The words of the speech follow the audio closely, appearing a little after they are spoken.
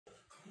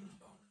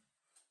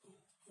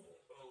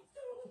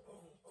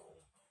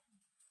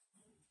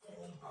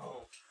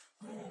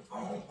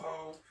boom,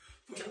 boom,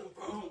 boom,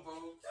 boom,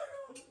 boom.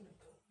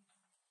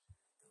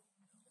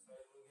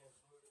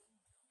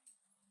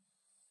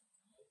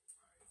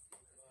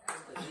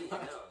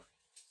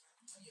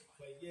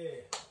 But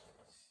yeah,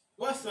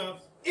 what's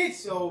up?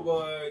 It's your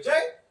boy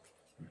Jay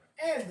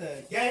and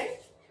the gang.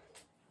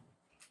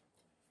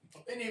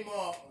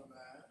 Anymore,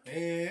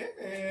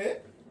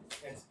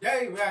 And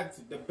today we're at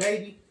the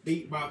DaBaby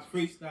Beatbox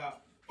Freestyle.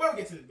 Before we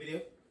get to the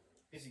video,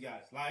 if you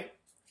guys like,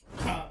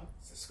 comment,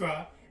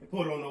 subscribe, and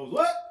put on those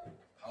what?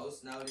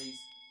 Post notices.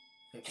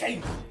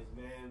 Notifications,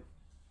 man.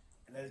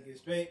 And let's get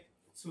straight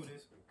to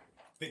this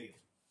video.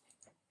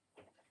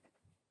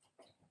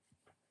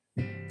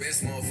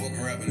 Best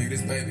motherfucking rapper, nigga,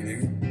 this baby,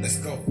 nigga. Let's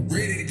go.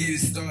 Ready to get it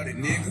started,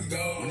 nigga.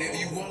 Go. Whenever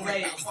you want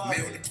it, I was the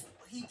man with the...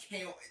 He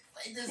can't.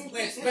 They just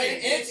went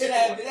straight into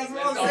that. That's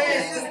what I'm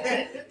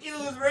saying. He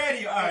was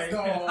ready. All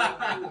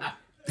right.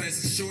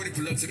 Place is shorty,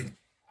 pull up to the...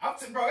 I'm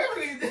to, bro,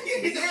 everything. That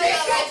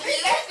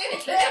shit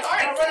can't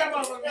hurt.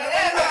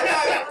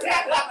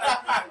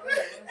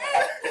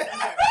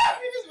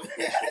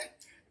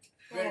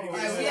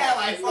 We had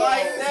like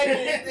 5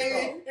 seconds,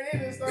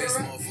 nigga. Best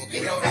motherfucking He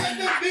don't let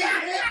the beat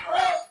hit,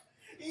 bro.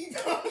 He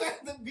don't let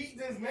the beat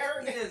just He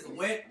marinate. just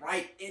went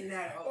right in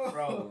that hole,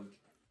 bro.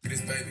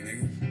 this baby,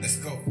 nigga. Let's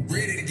go.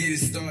 Ready to get it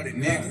started,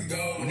 nigga.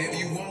 Go. Whenever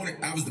you want it,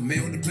 I was the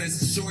man with the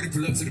place is shorty,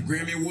 pull up to the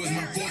Grammy Awards,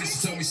 my 40.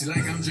 She told me she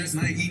like I'm dressed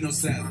and I ain't eat no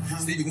salad.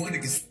 Stevie Wonder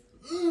can... I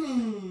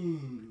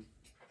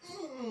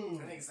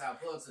think I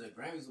pulled up to the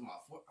Grammys with my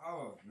foot.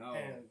 Oh, no.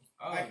 And,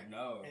 Oh, like,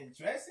 no. And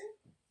dressing?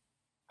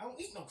 I don't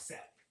eat no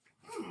salad.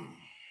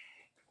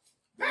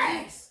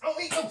 Thanks! I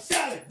don't eat no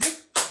salad,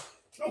 nigga.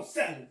 No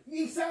salad.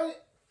 You eat salad?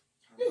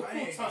 You I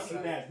ain't croutons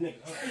eat ass nigga.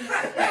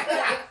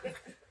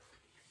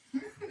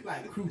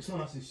 Like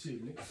croutons and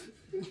shit, nigga.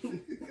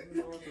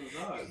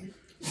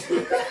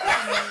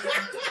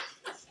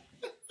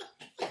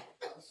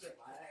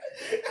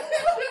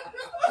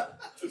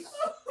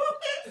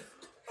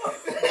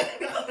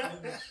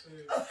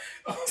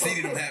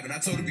 See them happen. I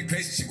told her to be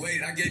patient. She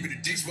waited. I gave her the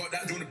dick. She walked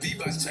out doing the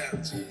beatbox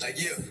challenge.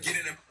 Like, yeah, get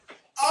in there.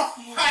 Oh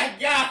my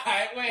God!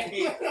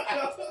 Wait.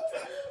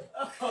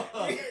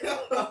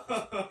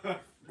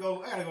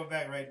 I gotta go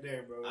back right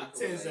there, bro.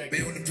 10 seconds.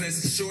 Man with the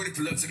place is shorty,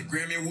 pull up to the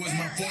Grammy Awards,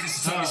 my 40.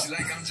 She told me she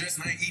like I'm dressed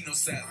and I ain't eat no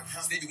salad.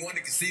 Stevie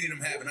Wonder conceded them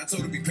having. I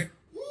told her to be patient.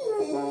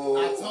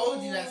 I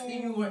told you that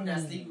Stevie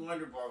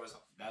Wonder bar was.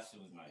 That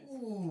shit was nice.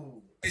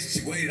 Ooh.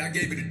 She waited. I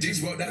gave her the dick.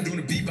 She walked out doing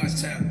the beatbox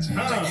challenge.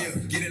 Like, yeah,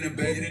 get in there,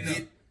 baby. Get in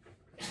there.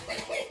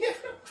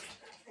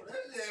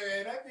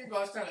 That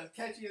beatbox trying to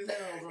catch you as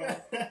hell, bro.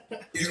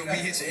 You know me,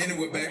 hit you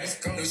anywhere, baby.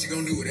 Know she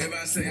gon' do whatever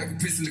I say. I can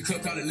piss in the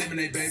cup, call it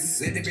lemonade, baby.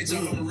 Let that bitch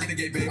off, I'm a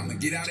renegade, baby. I'ma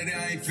get out of there,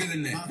 I ain't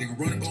feeling that. Nigga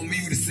run up on me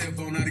with a cell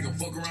phone, now they gon'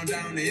 fuck around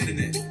down the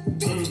internet.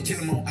 Kill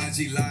him on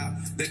IG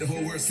Live, let the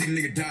whole world see the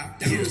nigga die.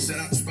 Yeah, shout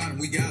out the spot and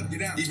we got him.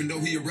 Get out. Even though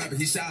he a rapper,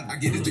 he shot him. I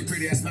get this big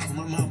pretty ass smile from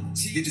my mama.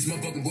 Get this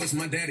motherfucking voice from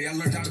my daddy. I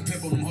learned how to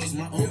pimp on them hoes on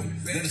my own.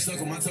 Let her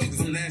suck on my toe cause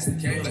I'm nasty.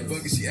 Like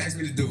fuck it, she asked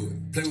me to do it.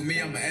 Play with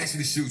me, I'ma ask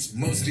you to shoot you.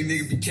 Most of these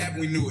niggas be capping,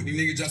 we knew it. These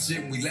niggas drop shit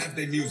when we laugh at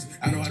their music.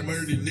 I know how to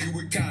murder these niggas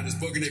with condoms.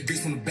 Fucking that bitch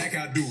from the back,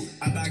 I do it.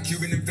 I buy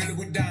Cuban and fill it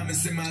with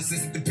diamonds. Send my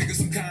assistant to pick up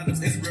some condoms.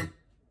 Instagram.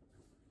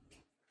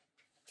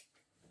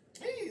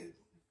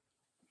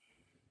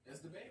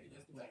 That's the baby.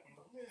 That's the baby.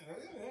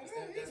 That's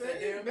That's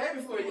that damn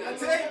baby for you. I I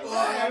tell you, boy.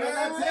 I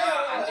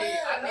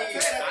need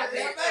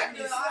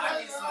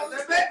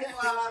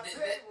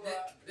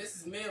This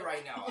is mid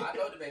right now. I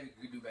know the baby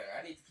could do better.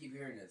 I need to keep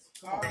hearing this.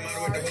 Reminder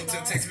at the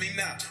hotel, text me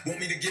now. Want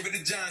me to give it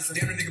to Johnson.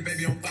 Damn, the nigga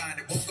baby on fire.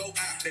 They won't go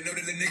out. They know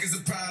that the nigga's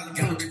a problem.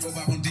 Got a big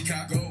 4-5 on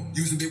decock. Go.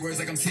 Using big words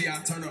like I'm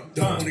T.I. Turn up.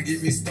 Don't wanna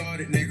get me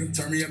started, nigga.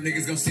 Turn me up,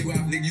 niggas gon' see why.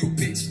 Nigga, you a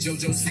bitch.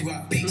 JoJo, see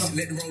why. Bitch.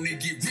 Let the wrong nigga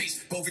get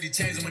rich. Both of these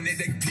chains on my neck,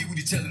 they compete with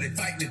each other. They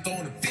fighting and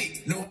throwing a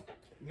fit. No.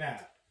 Nah.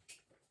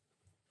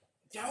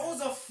 That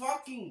was a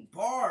fucking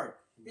bar.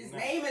 His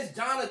name is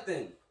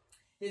Jonathan.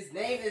 His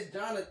name is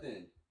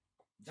Jonathan.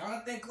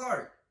 Jonathan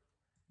Clark.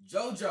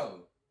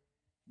 JoJo.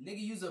 Nigga,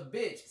 use a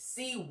bitch.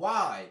 See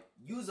why.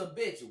 Use a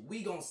bitch.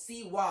 We gon'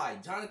 see why.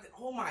 Jonathan.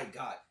 Oh my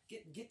God.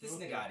 Get this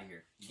nigga out of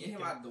here. Get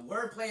him out. The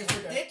wordplay is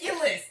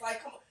ridiculous.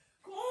 Like, come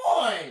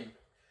on.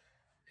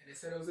 They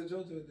said it was a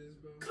JoJo this,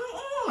 bro. Come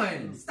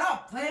on.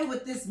 Stop playing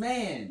with this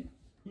man.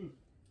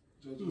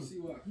 JoJo, see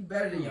what? He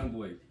better than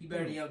Youngboy. He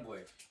better than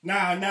Youngboy.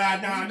 Nah. He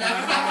better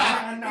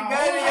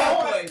than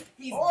Youngboy.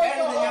 He's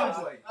better than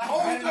Youngboy.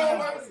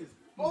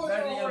 Hold on,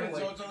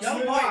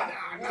 Youngboy,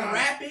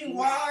 rapping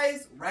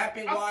wise,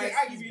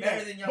 he's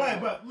better than Youngboy.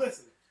 But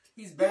listen,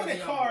 He's better than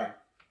the Youngboy. car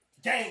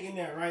gang in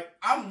there, right?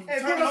 I'm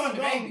And turning on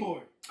the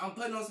DaBaby. I'm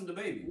putting on some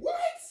DaBaby. What?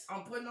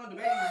 I'm putting on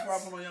DaBaby before I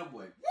put on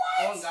Youngboy.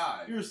 What? On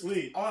God. You're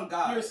asleep. On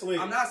God. You're asleep.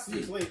 I'm not You're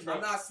asleep. asleep, bro.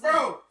 I'm not asleep.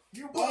 Bro,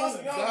 you put on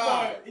some young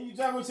God. boy and you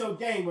drive with your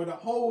gang, bro. The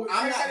whole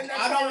I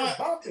don't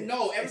want.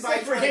 No,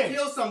 everybody's for trying him. to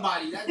kill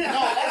somebody. That's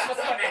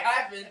what's gonna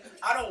happen.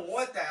 I don't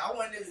want that. I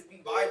want them to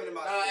be vibing in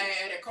my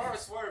shit. And the car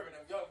is swerving,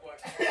 them young boy.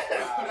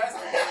 That's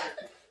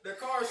the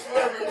car is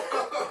swerving,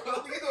 bro.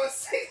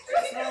 That's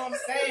what I'm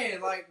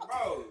saying. Like,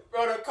 bro.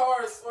 Bro, the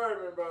car is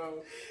swerving,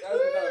 bro. That's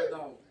what I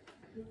don't.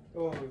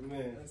 Oh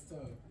man. That's tough.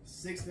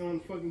 60 on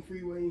the fucking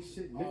freeway and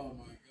shit. Nigga. Oh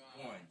my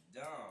god. Going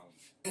down.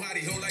 How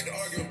these hoes like to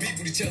argue and beef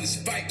with each other, she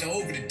fight now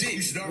over the dick.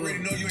 You should already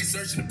know you ain't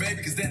searching the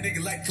baby, cause that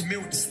nigga like to come in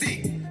with the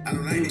stick. I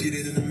don't like to get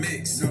it in the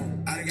mix. No,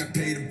 I done got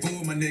paid in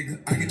full, my nigga.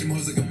 I get them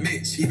hoes like a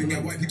Mitch. Even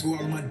got white people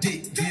all on my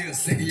dick. Yeah,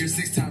 second year,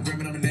 6-time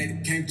Grammy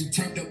nominated. Came through,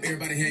 turned up,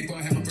 everybody hated. Before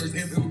I had my first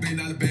info, $1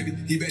 billion baby.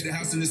 He bet the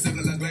house in the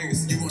center of Las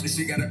Vegas. You want this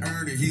shit, gotta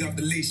earn it. He off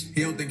the leash.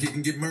 He don't think he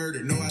can get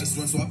murdered. Know how to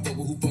swim, so I fuck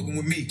with who fucking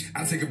with me.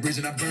 I take a bridge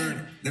and I burn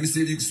it. Let me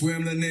see if you can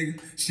swim, little nigga.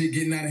 Shit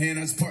getting out of hand.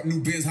 I just parked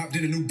new Benz, hopped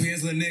in a new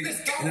Benz, little nigga.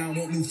 And I don't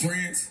want new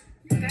friends.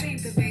 That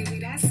ain't the baby,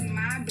 that's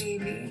my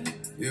baby.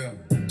 Yeah,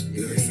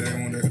 they say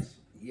I want that.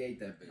 He ate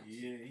that bitch.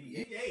 Yeah, he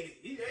ate it.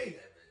 He ate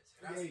that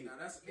bitch. Now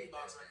that's a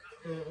beatbox right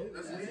there. Uh-huh.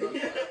 That's a beatbox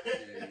right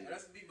there.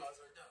 That's a beatbox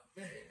right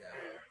there.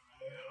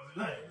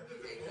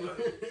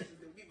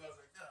 The beatbox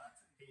right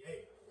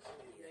there.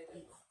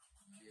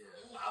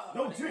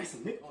 No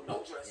dressing, nigga. Oh, no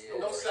dressing.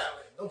 No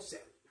salad. No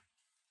salad.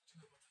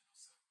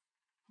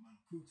 I'm on a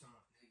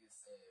crouton. Nigga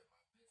said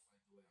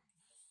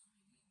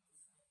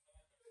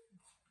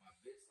my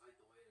bitch like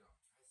the way that I'm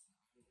dressing.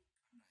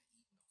 I'm not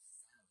eating no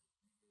salad.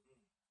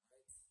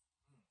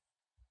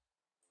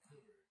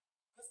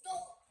 Let's go.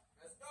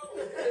 Let's go.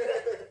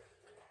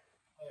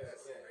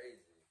 That's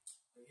crazy.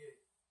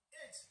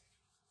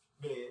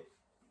 Man.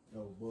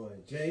 Oh boy,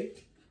 Jay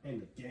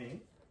and the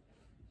gang.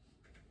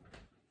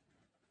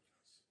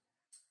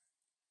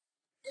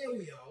 And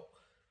we all.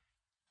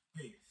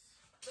 Peace.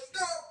 Let's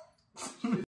go.